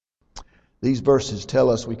These verses tell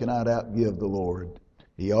us we cannot outgive the Lord.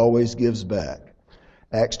 He always gives back.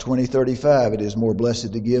 Acts 20:35, it is more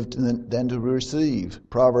blessed to give than to receive.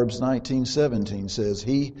 Proverbs 19:17 says,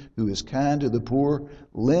 he who is kind to the poor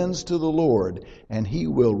lends to the Lord, and he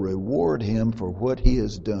will reward him for what he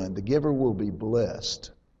has done. The giver will be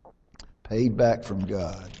blessed, paid back from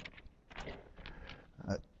God.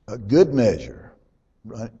 A good measure,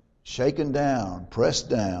 right? Shaken down, pressed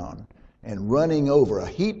down, and running over, a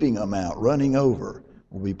heaping amount running over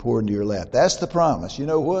will be poured into your lap. That's the promise. You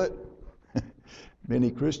know what?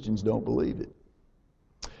 Many Christians don't believe it.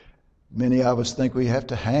 Many of us think we have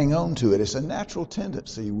to hang on to it. It's a natural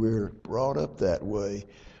tendency. We're brought up that way.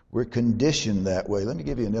 We're conditioned that way. Let me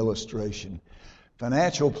give you an illustration.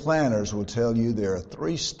 Financial planners will tell you there are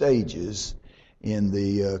 3 stages in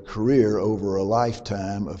the career over a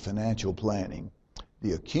lifetime of financial planning.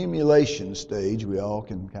 The accumulation stage, we all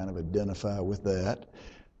can kind of identify with that.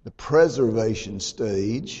 The preservation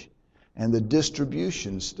stage, and the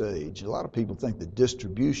distribution stage. A lot of people think the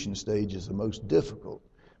distribution stage is the most difficult,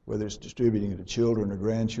 whether it's distributing to children or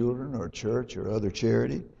grandchildren or church or other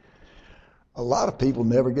charity. A lot of people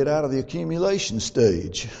never get out of the accumulation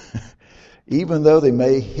stage. Even though they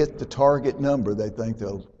may hit the target number they think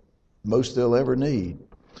they'll ever need.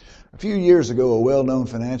 A few years ago, a well-known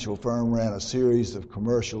financial firm ran a series of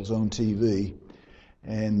commercials on TV,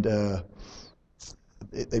 and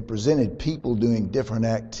they presented people doing different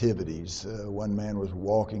activities. One man was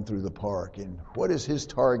walking through the park, and what is his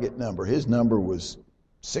target number? His number was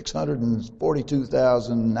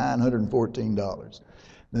 $642,914.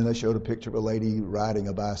 Then they showed a picture of a lady riding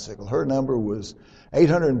a bicycle. Her number was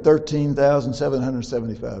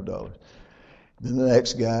 $813,775. Then the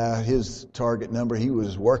next guy, his target number, he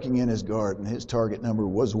was working in his garden. His target number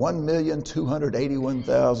was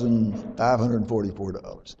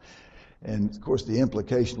 $1,281,544. And, of course, the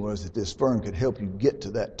implication was that this firm could help you get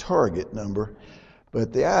to that target number.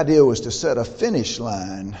 But the idea was to set a finish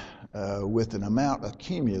line with an amount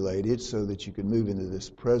accumulated so that you could move into this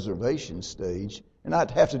preservation stage and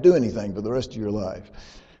not have to do anything for the rest of your life.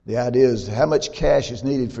 The idea is how much cash is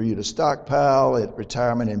needed for you to stockpile at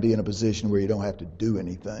retirement and be in a position where you don't have to do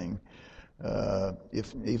anything,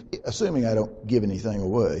 assuming I don't give anything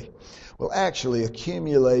away. Well, actually,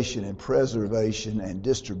 accumulation and preservation and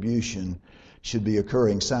distribution should be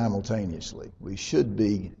occurring simultaneously. We should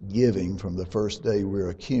be giving from the first day we're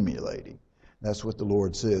accumulating. That's what the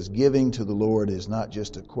Lord says. Giving to the Lord is not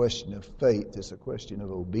just a question of faith, it's a question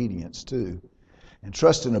of obedience too. And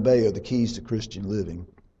trust and obey are the keys to Christian living.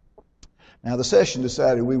 Now, the session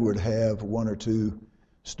decided we would have 1 or 2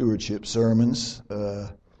 stewardship sermons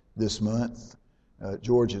this month.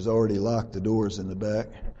 George has already locked the doors in the back.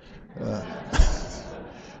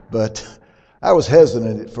 But I was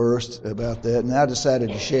hesitant at first about that, and I decided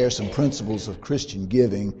to share some principles of Christian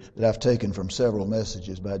giving that I've taken from several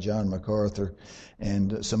messages by John MacArthur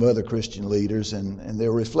and some other Christian leaders, and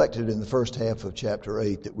they're reflected in the first half of chapter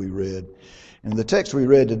 8 that we read. In the text we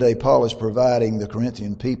read today, Paul is providing the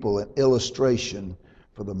Corinthian people an illustration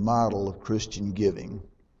for the model of Christian giving.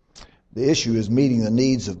 The issue is meeting the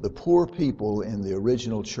needs of the poor people in the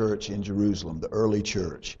original church in Jerusalem, the early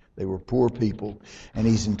church. They were poor people, and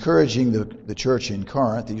he's encouraging the church in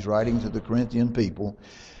Corinth. He's writing to the Corinthian people,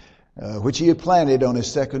 which he had planted on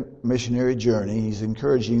his second missionary journey. He's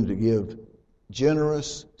encouraging them to give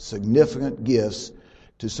generous, significant gifts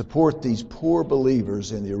to support these poor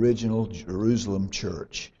believers in the original Jerusalem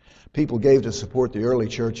church. People gave to support the early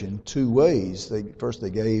church in 2 ways. First,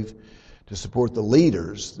 they gave to support the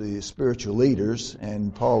leaders, the spiritual leaders,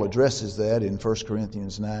 and Paul addresses that in 1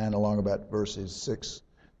 Corinthians 9, along about verses 6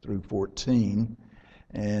 through 14.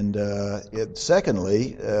 And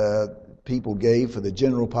secondly, people gave for the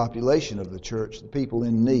general population of the church, the people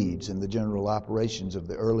in needs and the general operations of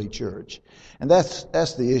the early church. And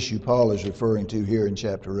that's the issue Paul is referring to here in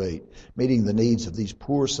chapter 8, meeting the needs of these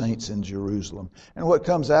poor saints in Jerusalem. And what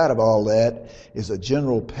comes out of all that is a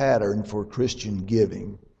general pattern for Christian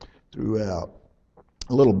giving throughout.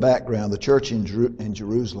 A little background, the church in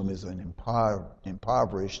Jerusalem is an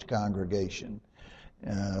impoverished congregation.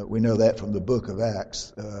 We know that from the book of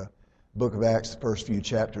Acts. Book of Acts, the first few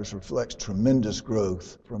chapters, reflects tremendous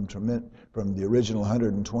growth from the original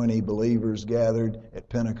 120 believers gathered at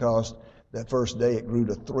Pentecost. That first day it grew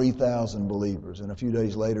to 3,000 believers, and a few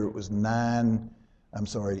days later it was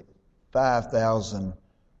 5,000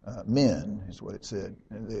 men, is what it said.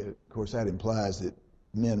 And of course, that implies that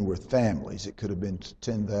men were families. It could have been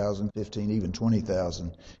 10,000, 15, even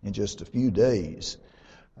 20,000 in just a few days.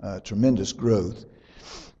 Tremendous growth.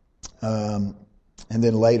 And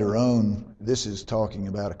then later on, this is talking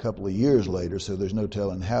about a couple of years later, so there's no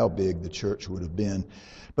telling how big the church would have been.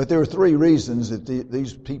 But there were three reasons that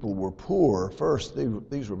these people were poor. First,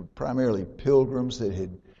 these were primarily pilgrims that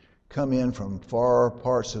had come in from far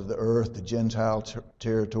parts of the earth, the Gentile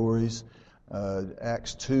territories.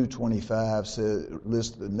 Acts 2:25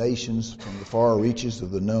 lists the nations from the far reaches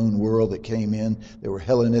of the known world that came in. There were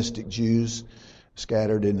Hellenistic Jews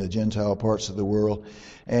scattered in the Gentile parts of the world.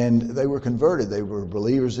 And they were converted. They were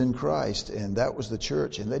believers in Christ, and that was the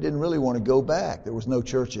church. And they didn't really want to go back. There was no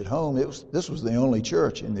church at home. This was the only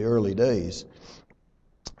church in the early days.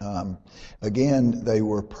 Again, they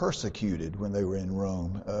were persecuted when they were in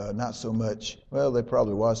Rome. Not so much, well, there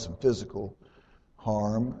probably was some physical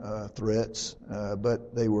harm, threats,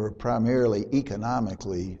 but they were primarily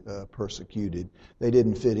economically persecuted. They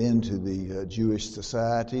didn't fit into the Jewish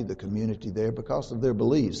society, the community there, because of their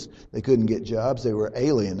beliefs. They couldn't get jobs. They were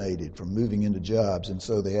alienated from moving into jobs, and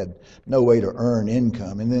so they had no way to earn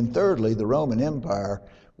income. And then thirdly, the Roman Empire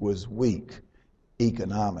was weak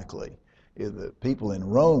economically. The people in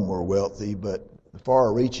Rome were wealthy, but the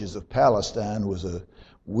far reaches of Palestine was a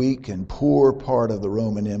weak and poor part of the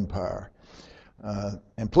Roman Empire.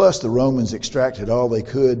 And plus, the Romans extracted all they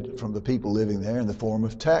could from the people living there in the form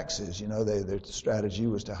of taxes. You know, their strategy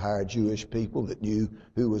was to hire Jewish people that knew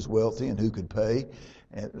who was wealthy and who could pay,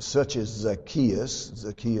 such as Zacchaeus.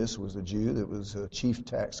 Zacchaeus was a Jew that was a chief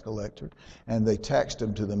tax collector, and they taxed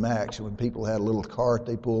him to the max. When people had a little cart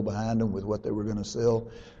they pulled behind them with what they were going to sell,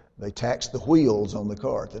 they taxed the wheels on the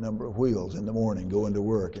cart, the number of wheels in the morning going to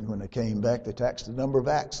work. And when they came back, they taxed the number of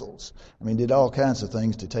axles. I mean, did all kinds of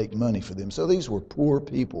things to take money for them. So these were poor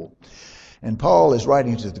people. And Paul is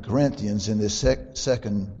writing to the Corinthians in this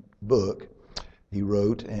second book he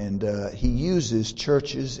wrote, and he uses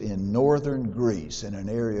churches in northern Greece, in an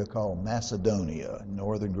area called Macedonia,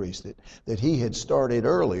 northern Greece, that he had started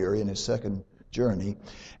earlier in his second journey,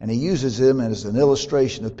 and he uses them as an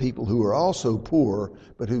illustration of people who were also poor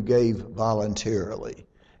but who gave voluntarily.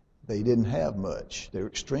 They didn't have much. They were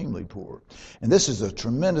extremely poor. And this is a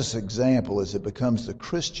tremendous example as it becomes the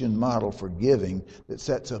Christian model for giving that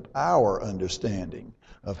sets up our understanding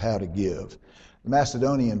of how to give. The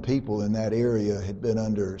Macedonian people in that area had been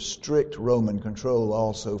under strict Roman control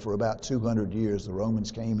also for about 200 years. The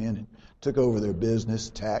Romans came in and took over their business,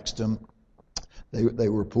 taxed them. They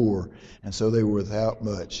were poor, and so they were without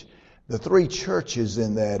much. The three churches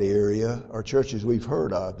in that area are churches we've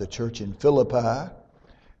heard of. The church in Philippi,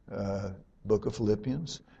 book of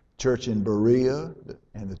Philippians, church in Berea,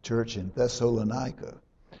 and the church in Thessalonica.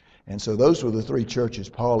 And so those were the three churches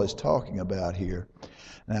Paul is talking about here.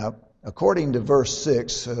 Now, according to verse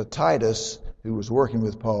 6, Titus, who was working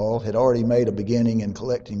with Paul, had already made a beginning in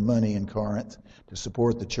collecting money in Corinth to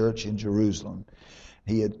support the church in Jerusalem.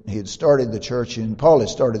 He had started the church, and Paul had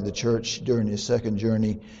started the church during his second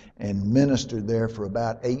journey and ministered there for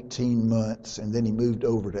about 18 months, and then he moved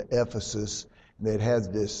over to Ephesus. They'd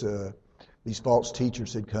had these false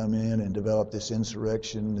teachers had come in and developed this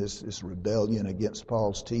insurrection, this rebellion against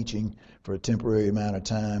Paul's teaching for a temporary amount of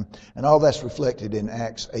time, and all that's reflected in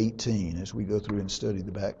Acts 18 as we go through and study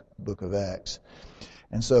the back book of Acts.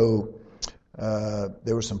 And so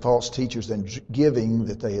there were some false teachers, and giving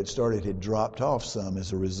that they had started had dropped off some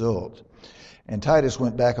as a result. And Titus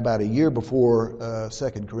went back about a year before 2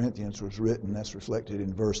 Corinthians was written. That's reflected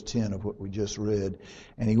in verse 10 of what we just read.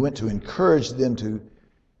 And he went to encourage them to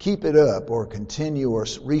keep it up or continue or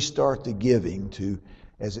restart the giving to,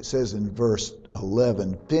 as it says in verse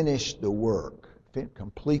 11, finish the work,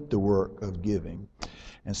 complete the work of giving.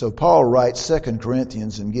 And so Paul writes 2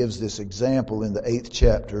 Corinthians and gives this example in the 8th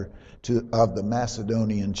chapter of the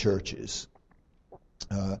Macedonian churches.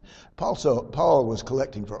 Paul was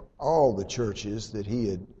collecting for all the churches that he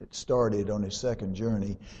had started on his second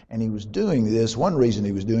journey, and he was doing this. One reason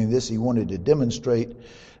he was doing this, he wanted to demonstrate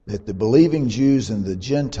that the believing Jews and the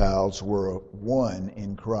Gentiles were one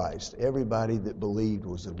in Christ. Everybody that believed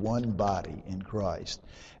was a one body in Christ,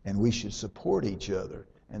 and we should support each other.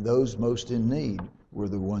 And those most in need were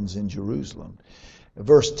the ones in Jerusalem.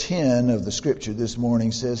 Verse 10 of the scripture this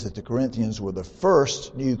morning says that the Corinthians were the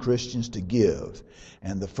first new Christians to give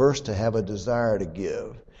and the first to have a desire to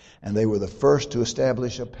give. And they were the first to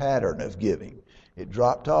establish a pattern of giving. It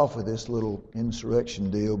dropped off with this little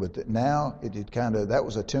insurrection deal, but that now that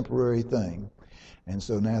was a temporary thing. And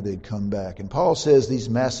so now they'd come back. And Paul says these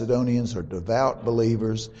Macedonians are devout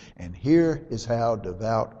believers, and here is how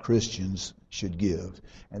devout Christians should give.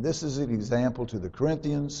 And this is an example to the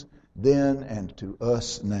Corinthians, then and to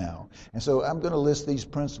us now. And so I'm going to list these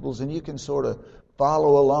principles, and you can sort of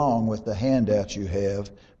follow along with the handout you have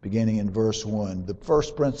beginning in verse 1. The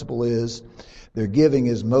first principle is their giving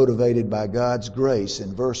is motivated by God's grace.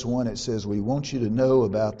 In verse 1 it says, we want you to know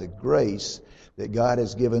about the grace that God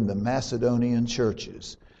has given the Macedonian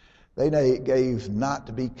churches. They gave not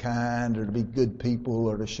to be kind or to be good people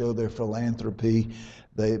or to show their philanthropy.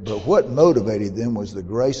 But what motivated them was the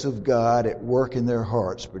grace of God at work in their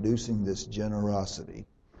hearts, producing this generosity.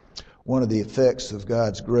 One of the effects of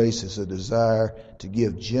God's grace is a desire to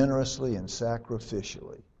give generously and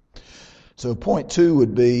sacrificially. So point 2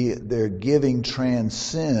 would be their giving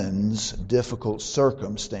transcends difficult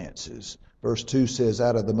circumstances. Verse 2 says,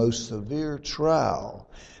 out of the most severe trial,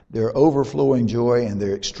 their overflowing joy and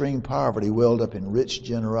their extreme poverty welled up in rich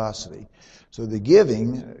generosity. So the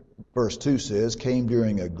giving, verse 2 says, came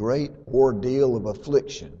during a great ordeal of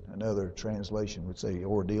affliction. Another translation would say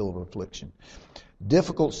ordeal of affliction.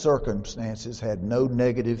 Difficult circumstances had no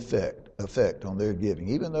negative effect on their giving,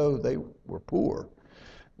 even though they were poor.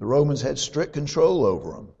 The Romans had strict control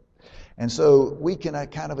over them. And so we can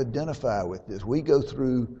kind of identify with this. We go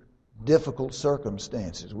through difficult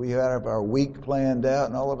circumstances. We have our week planned out,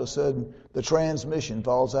 and all of a sudden the transmission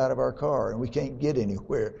falls out of our car and we can't get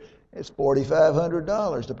anywhere. It's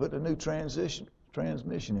 $4,500 to put a new transmission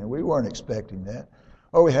in. We weren't expecting that.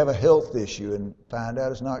 Or we have a health issue and find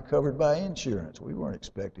out it's not covered by insurance. We weren't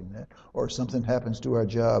expecting that. Or something happens to our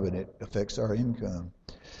job and it affects our income.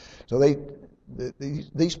 So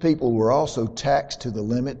these people were also taxed to the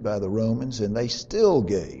limit by the Romans, and they still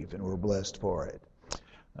gave and were blessed for it.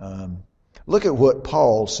 Look at what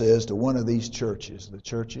Paul says to one of these churches, the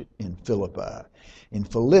church in Philippi. In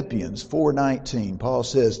Philippians 4:19, Paul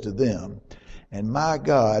says to them, and my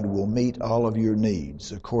God will meet all of your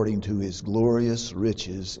needs according to his glorious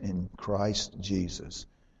riches in Christ Jesus.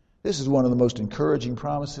 This is one of the most encouraging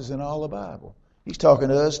promises in all the Bible. He's talking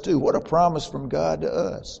to us too. What a promise from God to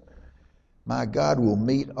us. My God will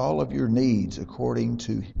meet all of your needs according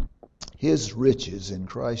to his riches in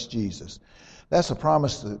Christ Jesus. That's a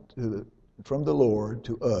promise from the Lord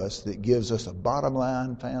to us that gives us a bottom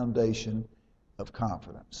line foundation of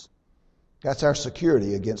confidence. That's our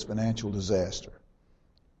security against financial disaster.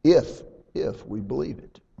 If we believe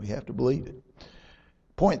it. We have to believe it.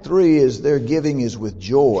 Point 3 is their giving is with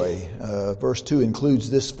joy. Verse 2 includes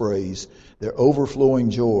this phrase, their overflowing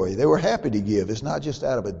joy. They were happy to give. It's not just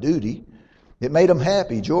out of a duty. It made them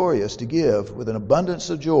happy, joyous to give with an abundance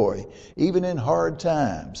of joy. Even in hard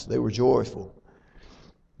times, they were joyful.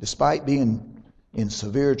 Despite being in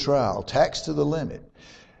severe trial, taxed to the limit.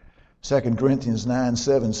 2 Corinthians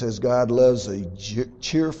 9:7 says God loves a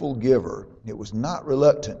cheerful giver. It was not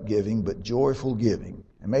reluctant giving, but joyful giving.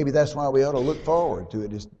 And maybe that's why we ought to look forward to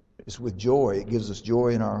it. It's with joy. It gives us joy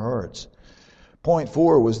in our hearts. Point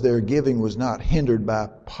 4 was their giving was not hindered by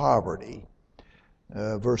poverty.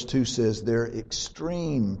 Verse 2 says their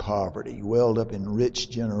extreme poverty welled up in rich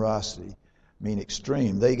generosity. I mean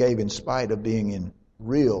extreme. They gave in spite of being in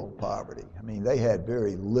real poverty. I mean they had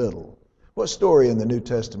very little. What story in the New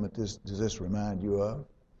Testament does this remind you of?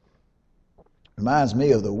 Reminds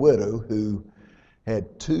me of the widow who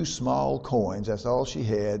had 2 small coins. That's all she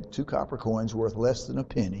had. 2 copper coins worth less than a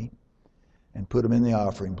penny, and put them in the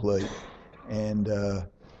offering plate. And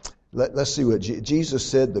let's see what Jesus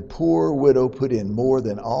said. The poor widow put in more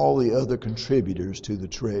than all the other contributors to the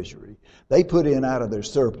treasury. They put in out of their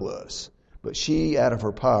surplus, but she, out of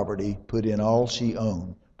her poverty, put in all she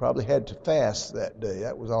owned. Probably had to fast that day.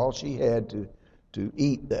 That was all she had to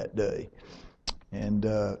eat that day, and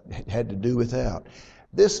had to do without.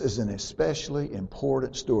 This is an especially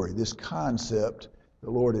important story. This concept the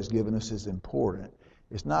Lord has given us is important.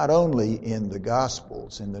 It's not only in the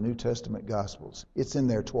Gospels, in the New Testament Gospels. It's in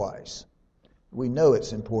there twice. We know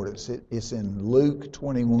it's important. It's in Luke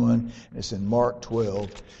 21 and it's in Mark 12.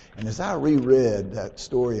 And as I reread that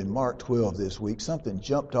story in Mark 12 this week, something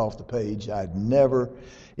jumped off the page. It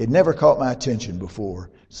never caught my attention before.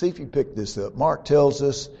 See if you pick this up. Mark tells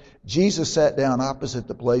us Jesus sat down opposite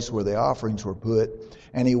the place where the offerings were put,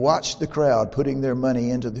 and he watched the crowd putting their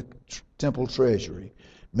money into the temple treasury.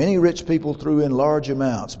 Many rich people threw in large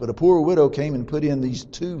amounts, but a poor widow came and put in these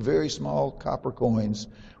 2 very small copper coins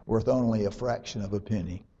worth only a fraction of a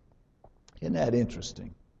penny. Isn't that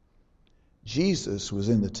interesting? Jesus was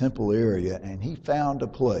in the temple area, and he found a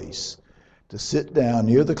place to sit down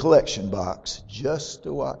near the collection box just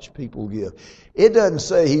to watch people give. It doesn't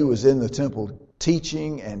say he was in the temple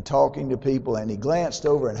teaching and talking to people, and he glanced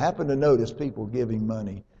over and happened to notice people giving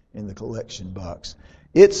money in the collection box.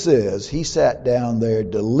 It says he sat down there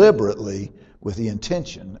deliberately with the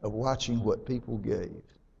intention of watching what people gave.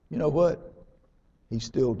 You know what? He's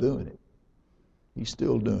still doing it. He's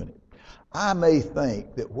still doing it. I may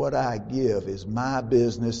think that what I give is my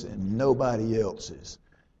business and nobody else's.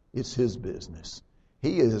 It's His business.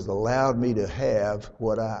 He has allowed me to have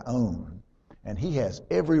what I own, and He has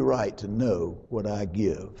every right to know what I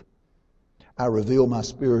give. I reveal my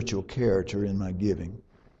spiritual character in my giving.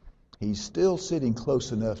 He's still sitting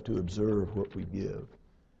close enough to observe what we give.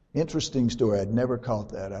 Interesting story. I'd never caught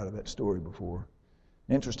that out of that story before.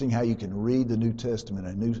 Interesting how you can read the New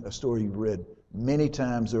Testament, a story you've read many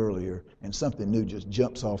times earlier, and something new just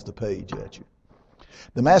jumps off the page at you.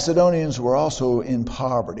 The Macedonians were also in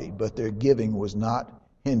poverty, but their giving was not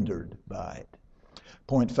hindered by it.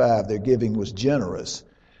 Point 5, their giving was generous.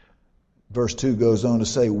 Verse 2 goes on to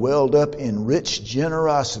say, welled up in rich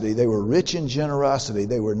generosity. They were rich in generosity.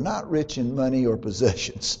 They were not rich in money or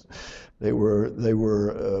possessions. They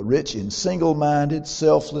were rich in single-minded,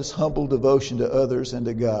 selfless, humble devotion to others and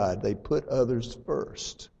to God. They put others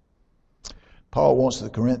first. Paul wants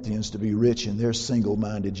the Corinthians to be rich in their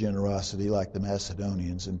single-minded generosity like the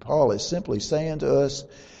Macedonians. And Paul is simply saying to us,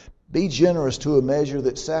 be generous to a measure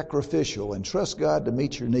that's sacrificial and trust God to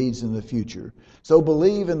meet your needs in the future. So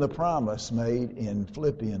believe in the promise made in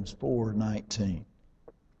Philippians 4:19.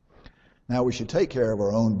 Now, we should take care of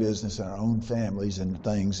our own business and our own families and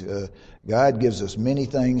things. God gives us many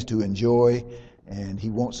things to enjoy, and He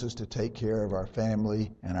wants us to take care of our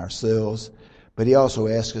family and ourselves. But He also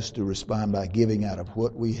asks us to respond by giving out of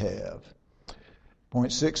what we have.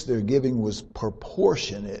 Point 6, their giving was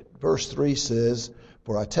proportionate. Verse 3 says,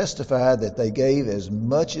 for I testify that they gave as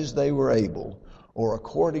much as they were able, or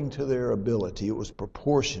according to their ability. It was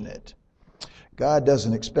proportionate. God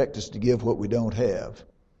doesn't expect us to give what we don't have.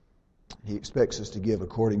 He expects us to give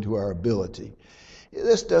according to our ability.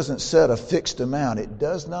 This doesn't set a fixed amount. It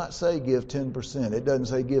does not say give 10%. It doesn't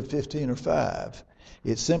say give 15 or 5.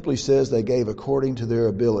 It simply says they gave according to their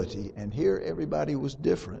ability. And here everybody was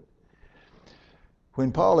different.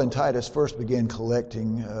 When Paul and Titus first began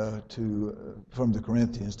collecting from the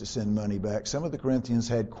Corinthians to send money back, some of the Corinthians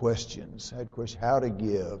had questions how to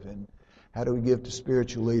give and how do we give to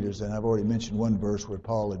spiritual leaders. And I've already mentioned one verse where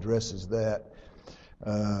Paul addresses that.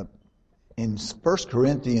 In 1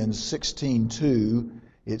 Corinthians 16:2,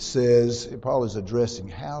 it says, Paul is addressing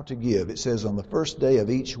how to give. It says, on the first day of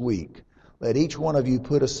each week, let each one of you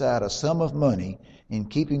put aside a sum of money in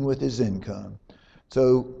keeping with his income,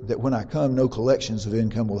 so that when I come, no collections of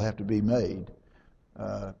income will have to be made.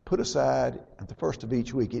 Put aside at the first of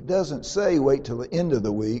each week. It doesn't say wait till the end of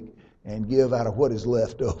the week and give out of what is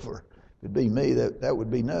left over. If it'd be me, that would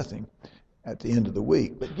be nothing at the end of the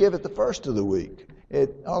week. But give at the first of the week.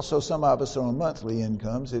 Also, some of us are on monthly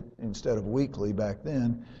incomes instead of weekly back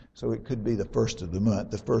then, so it could be the first of the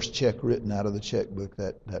month, the first check written out of the checkbook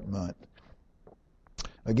that month.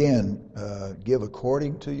 Again, give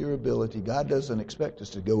according to your ability. God doesn't expect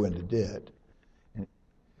us to go into debt.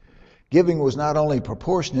 Giving was not only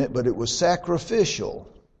proportionate, but it was sacrificial.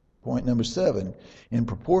 Point number 7, in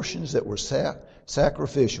proportions that were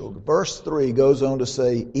sacrificial. Verse 3 goes on to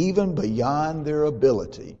say, even beyond their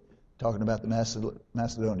ability. Talking about the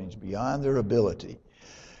Macedonians, beyond their ability.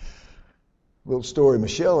 Little story,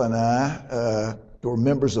 Michelle and I were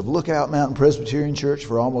members of Lookout Mountain Presbyterian Church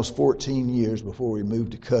for almost 14 years before we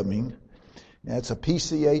moved to Cumming. Now, it's a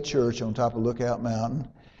PCA church on top of Lookout Mountain,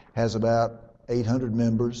 has about 800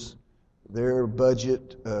 members. Their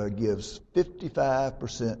budget gives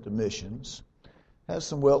 55% to missions. Has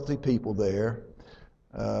some wealthy people there.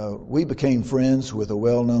 We became friends with a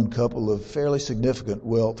well-known couple of fairly significant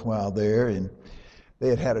wealth while there, and they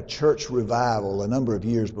had had a church revival a number of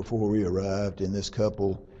years before we arrived. And this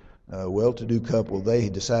couple, well-to-do couple, they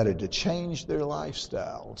decided to change their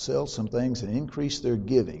lifestyle, sell some things, and increase their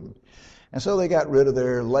giving. And so they got rid of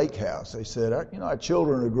their lake house. They said, our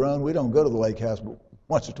children are grown. We don't go to the lake house but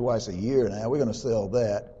once or twice a year now. We're going to sell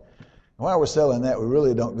that. And while we're selling that, we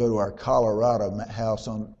really don't go to our Colorado house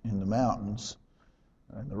in the mountains,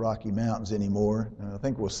 in the Rocky Mountains anymore. And I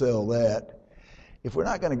think we'll sell that. If we're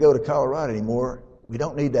not going to go to Colorado anymore, we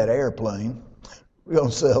don't need that airplane. We're going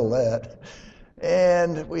to sell that.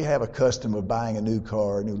 And we have a custom of buying a new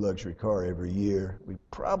luxury car every year. We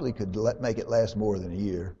probably could make it last more than a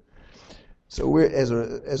year. So as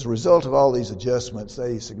a result of all these adjustments,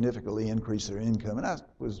 they significantly increased their income. And I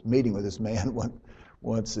was meeting with this man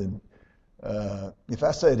once, and if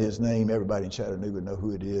I said his name, everybody in Chattanooga would know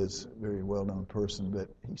who it is, a very well-known person. But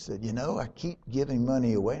he said, I keep giving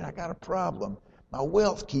money away, and I got a problem. My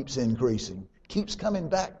wealth keeps increasing, keeps coming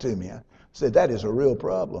back to me. I said, that is a real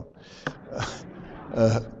problem.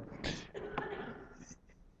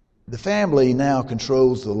 The family now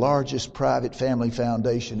controls the largest private family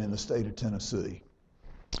foundation in the state of Tennessee.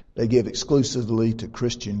 They give exclusively to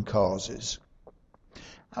Christian causes.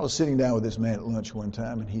 I was sitting down with this man at lunch one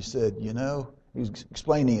time, and he said, he was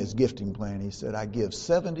explaining his gifting plan. He said, I give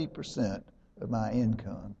 70% of my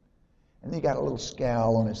income. And he got a little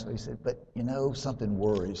scowl on his face. He said, but, something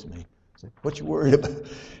worries me. I said, what you worried about?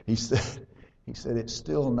 He said, it's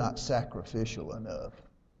still not sacrificial enough.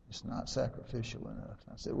 It's not sacrificial enough.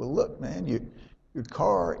 I said, well, look, man, your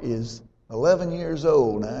car is 11 years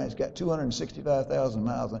old now. It's got 265,000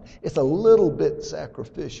 miles on it. It's a little bit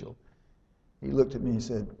sacrificial. He looked at me and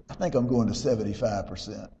said, I think I'm going to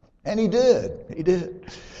 75%. And he did. He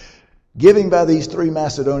did. Giving by these 3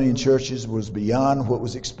 Macedonian churches was beyond what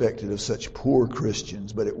was expected of such poor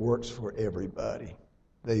Christians, but it works for everybody.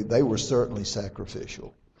 They were certainly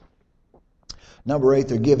sacrificial. Number 8,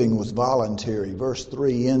 their giving was voluntary. Verse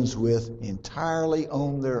 3 ends with, entirely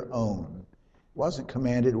on their own. It wasn't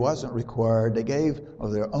commanded, it wasn't required. They gave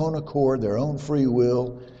of their own accord, their own free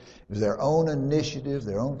will. It was their own initiative,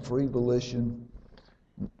 their own free volition.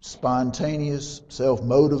 Spontaneous,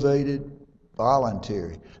 self-motivated,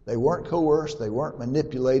 voluntary. They weren't coerced, they weren't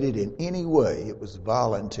manipulated in any way. It was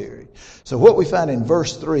voluntary. So what we find in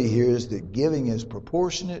verse 3 here is that giving is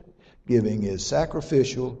proportionate, giving is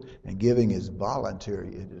sacrificial, and giving is voluntary.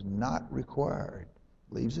 It is not required.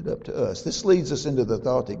 Leaves it up to us. This leads us into the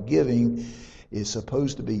thought that giving is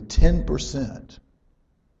supposed to be 10%.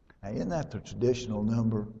 Now, isn't that the traditional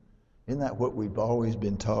number? Isn't that what we've always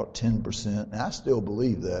been taught, 10%? And I still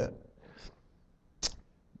believe that.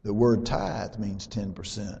 The word tithe means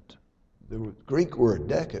 10%. The Greek word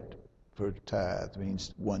decad for tithe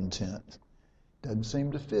means 1/10. Doesn't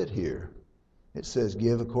seem to fit here. It says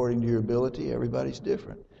give according to your ability. Everybody's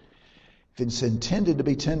different. If it's intended to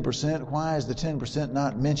be 10%, why is the 10%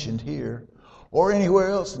 not mentioned here or anywhere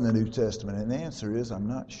else in the New Testament? And the answer is I'm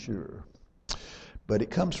not sure. But it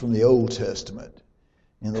comes from the Old Testament.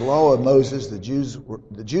 In the law of Moses, the Jews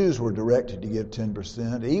were directed to give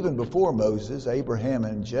 10%. Even before Moses, Abraham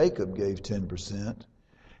and Jacob gave 10%.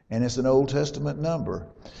 And it's an Old Testament number.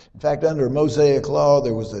 In fact, under Mosaic law,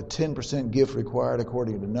 there was a 10% gift required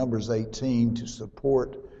according to Numbers 18 to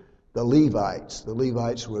support the Levites. The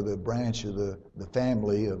Levites were the branch of the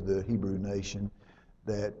family of the Hebrew nation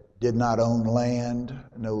that did not own land,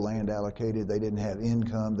 no land allocated. They didn't have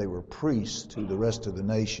income. They were priests to the rest of the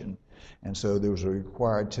nation. And so there was a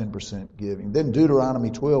required 10% giving. Then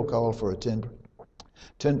Deuteronomy 12 called for a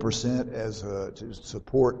 10% as to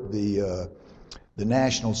support the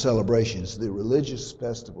national celebrations, the religious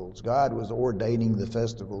festivals. God was ordaining the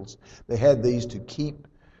festivals. They had these to keep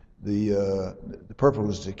the purpose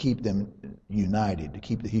was to keep them united, to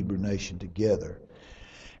keep the Hebrew nation together.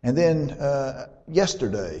 And then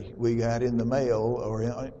yesterday we got in the mail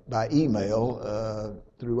or by email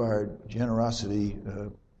through our generosity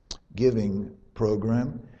giving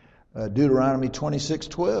program, Deuteronomy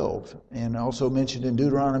 26:12, and also mentioned in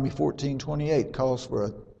Deuteronomy 14:28 calls for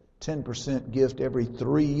a 10% gift every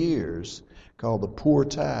 3 years called the poor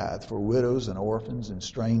tithe for widows and orphans and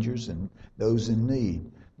strangers and those in need.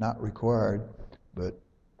 Not required, but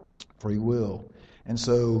free will. And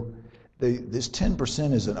so this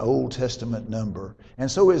 10% is an Old Testament number, and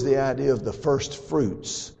so is the idea of the first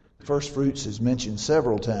fruits. First fruits is mentioned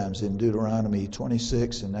several times in Deuteronomy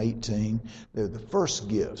 26 and 18. They're the first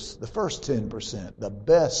gifts, the first 10%, the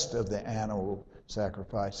best of the animal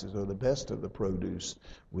sacrifices or the best of the produce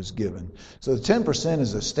was given. So the 10%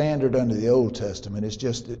 is a standard under the Old Testament. It's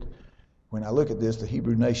just that when I look at this, the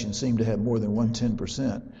Hebrew nation seemed to have more than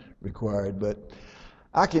 10% required. But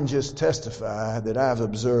I can just testify that I've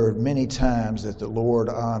observed many times that the Lord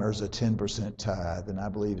honors a 10% tithe, and I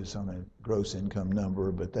believe it's on a gross income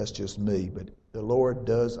number, but that's just me. But the Lord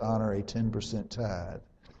does honor a 10% tithe.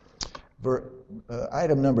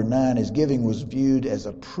 Item number 9 is giving was viewed as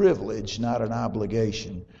a privilege, not an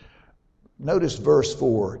obligation. Notice verse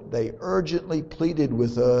 4. They urgently pleaded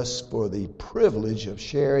with us for the privilege of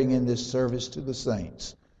sharing in this service to the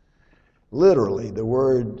saints. Literally,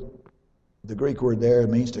 the Greek word there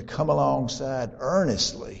means to come alongside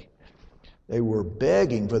earnestly. They were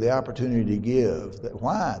begging for the opportunity to give.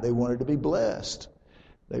 Why? They wanted to be blessed.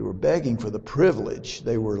 They were begging for the privilege.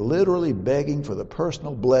 They were literally begging for the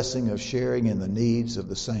personal blessing of sharing in the needs of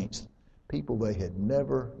the saints, people they had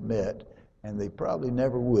never met, and they probably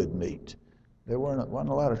never would meet. There wasn't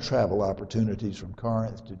a lot of travel opportunities from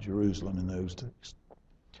Corinth to Jerusalem in those days.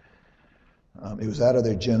 It was out of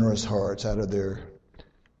their generous hearts, out of their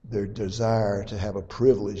desire to have a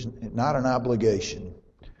privilege, not an obligation.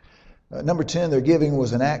 Number 10, their giving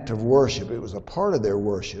was an act of worship. It was a part of their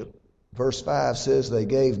worship. Verse 5 says they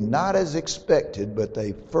gave not as expected, but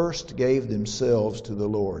they first gave themselves to the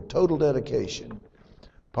Lord. Total dedication.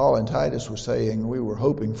 Paul and Titus were saying we were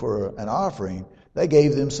hoping for an offering. They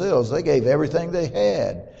gave themselves. They gave everything they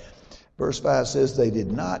had. Verse 5 says they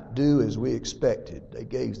did not do as we expected. They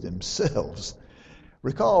gave themselves.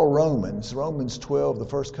 Recall Romans 12, the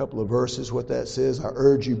first couple of verses, what that says. I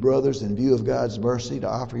urge you, brothers, in view of God's mercy, to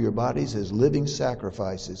offer your bodies as living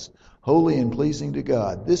sacrifices, holy and pleasing to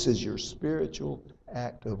God. This is your spiritual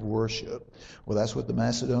act of worship. Well, that's what the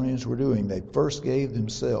Macedonians were doing. They first gave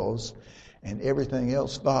themselves, and everything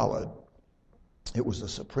else followed. It was a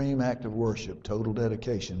supreme act of worship, total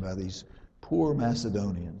dedication by these poor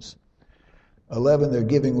Macedonians. 11, their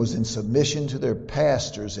giving was in submission to their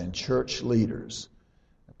pastors and church leaders.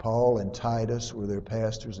 Paul and Titus were their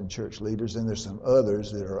pastors and church leaders, and there's some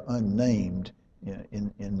others that are unnamed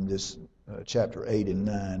in this chapter 8 and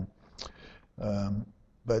 9.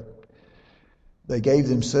 But they gave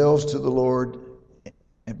themselves to the Lord,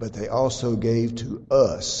 but they also gave to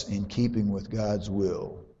us in keeping with God's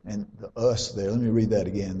will. And the us there, let me read that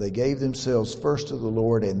again. They gave themselves first to the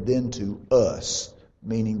Lord and then to us,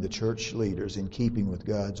 meaning the church leaders, in keeping with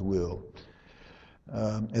God's will.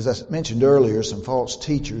 As I mentioned earlier, some false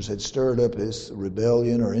teachers had stirred up this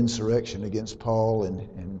rebellion or insurrection against Paul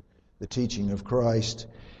and the teaching of Christ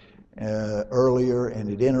earlier, and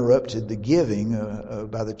it interrupted the giving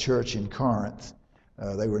by the church in Corinth.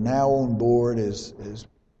 They were now on board as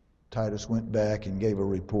Titus went back and gave a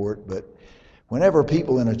report, but whenever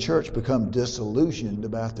people in a church become disillusioned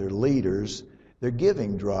about their leaders, their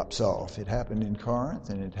giving drops off. It happened in Corinth,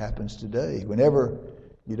 and it happens today. Whenever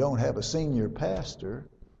you don't have a senior pastor,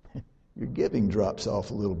 your giving drops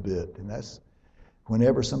off a little bit. And that's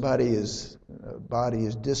whenever somebody's body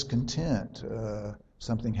is discontent,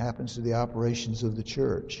 something happens to the operations of the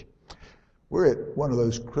church. We're at one of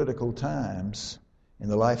those critical times in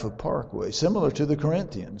the life of Parkway, similar to the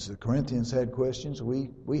Corinthians. The Corinthians had questions.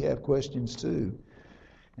 We have questions too.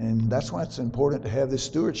 And that's why it's important to have this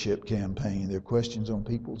stewardship campaign. There are questions on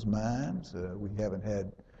people's minds. We haven't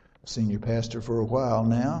had a senior pastor for a while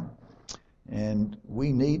now. And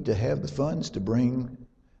we need to have the funds to bring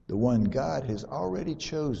the one God has already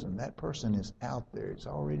chosen. That person is out there. It's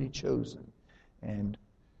already chosen. And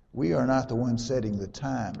we are not the ones setting the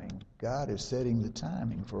timing. God is setting the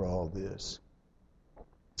timing for all this.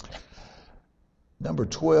 Number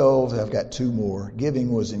 12, I've got two more.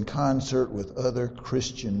 Giving was in concert with other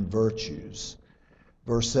Christian virtues.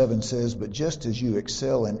 Verse 7 says, but just as you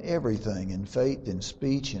excel in everything, in faith, in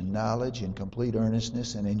speech, in knowledge, in complete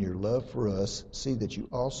earnestness, and in your love for us, see that you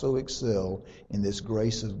also excel in this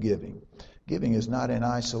grace of giving. Giving is not in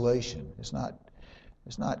isolation. It's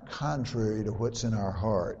not contrary to what's in our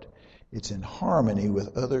heart. It's in harmony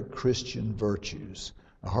with other Christian virtues.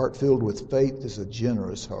 A heart filled with faith is a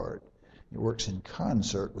generous heart. It works in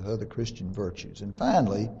concert with other Christian virtues. And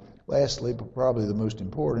finally, lastly, but probably the most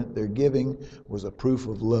important, their giving was a proof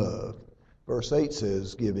of love. Verse 8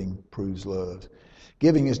 says giving proves love.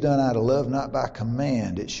 Giving is done out of love, not by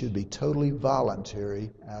command. It should be totally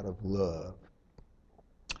voluntary out of love.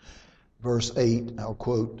 Verse 8, I'll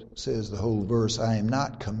quote, says the whole verse, I am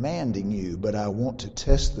not commanding you, but I want to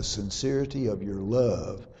test the sincerity of your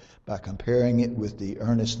love by comparing it with the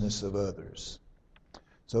earnestness of others.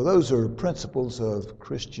 So those are principles of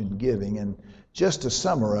Christian giving. And just to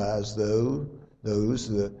summarize those,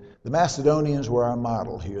 the Macedonians were our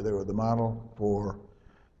model here. They were the model for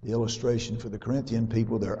the illustration for the Corinthian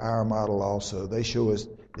people. They're our model also. They show us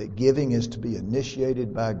that giving is to be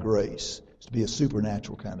initiated by grace. It's to be a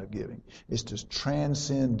supernatural kind of giving. It's to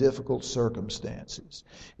transcend difficult circumstances.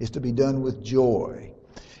 It's to be done with joy.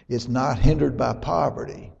 It's not hindered by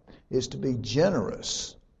poverty. It's to be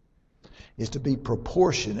generous. It's to be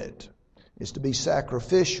proportionate. It's to be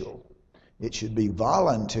sacrificial. It should be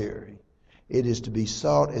voluntary. It is to be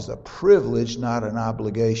sought as a privilege, not an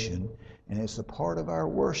obligation, and it's a part of our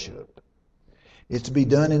worship. It's to be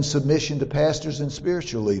done in submission to pastors and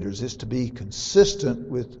spiritual leaders. It's to be consistent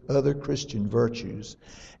with other Christian virtues,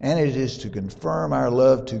 and it is to confirm our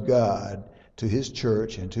love to God, to His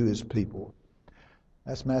church, and to His people.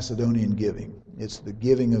 That's Macedonian giving. It's the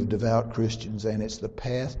giving of devout Christians, and it's the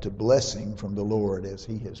path to blessing from the Lord as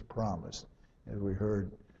He has promised, as we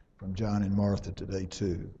heard from John and Martha today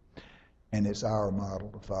too. And it's our model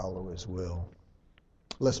to follow as well.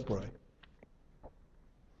 Let's pray.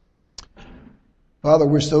 Father,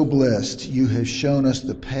 we're so blessed. You have shown us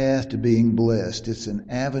the path to being blessed. It's an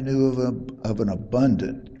avenue of an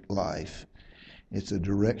abundant life. It's a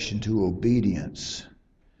direction to obedience.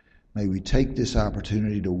 May we take this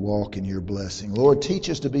opportunity to walk in your blessing. Lord, teach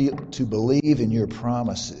us to believe in your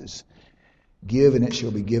promises. Give and it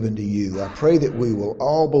shall be given to you. I pray that we will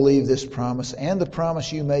all believe this promise and the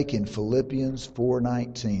promise you make in Philippians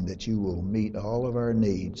 4:19, that you will meet all of our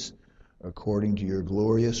needs according to your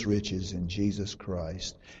glorious riches in Jesus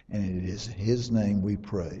Christ. And it is in his name we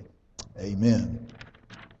pray. Amen.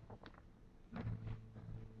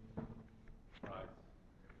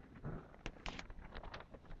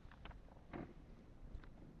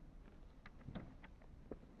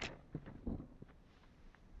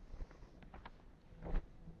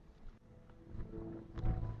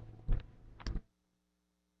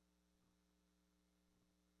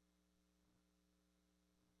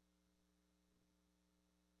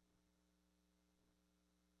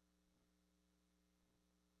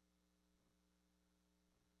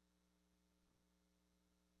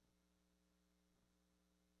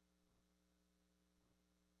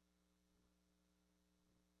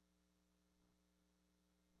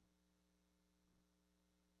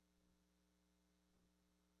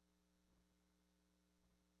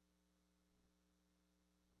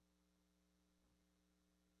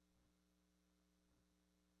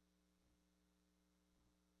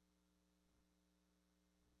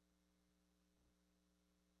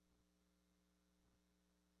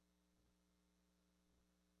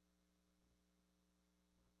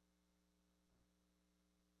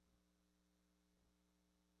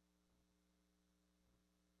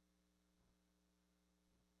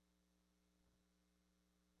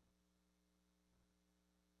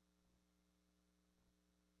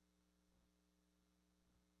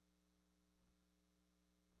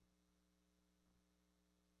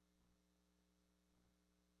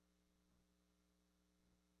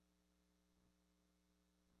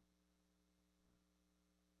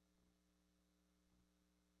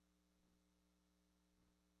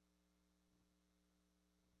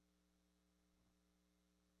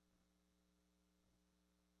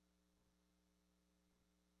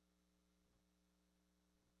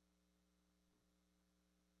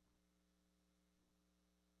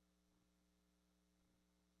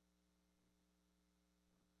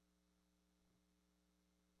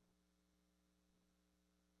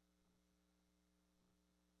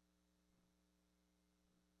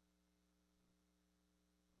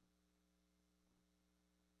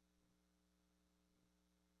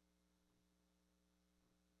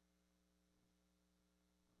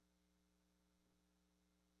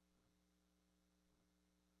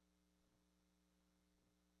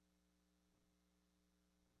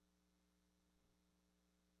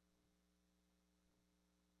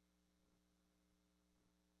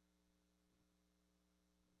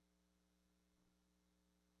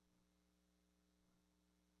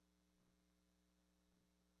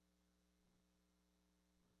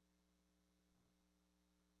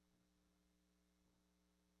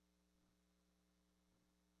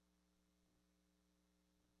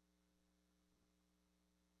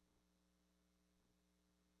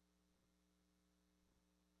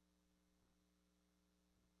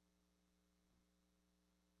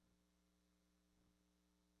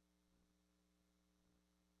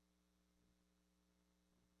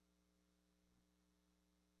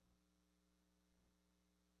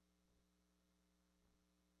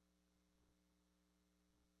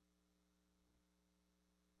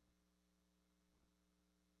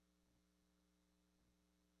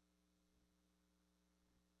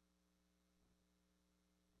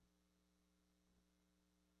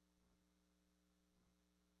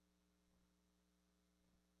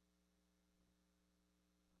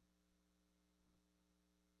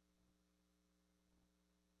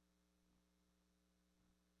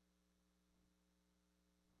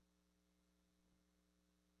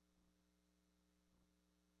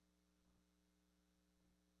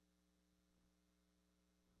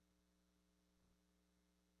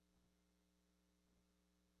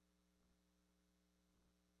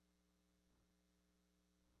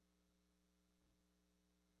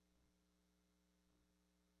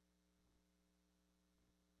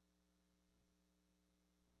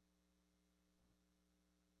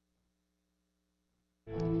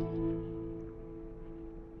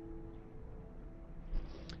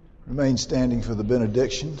 Remain standing for the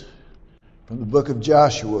benediction from the book of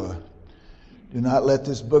Joshua. Do not let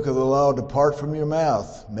this book of the law depart from your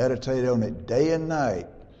mouth. Meditate on it day and night,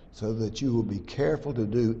 so that you will be careful to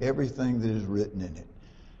do everything that is written in it.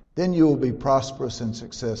 Then you will be prosperous and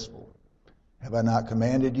successful. Have I not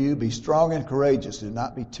commanded you? Be strong and courageous. Do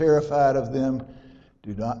not be terrified of them.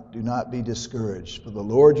 Do not be discouraged, for the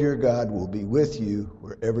Lord your God will be with you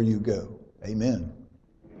wherever you go. Amen.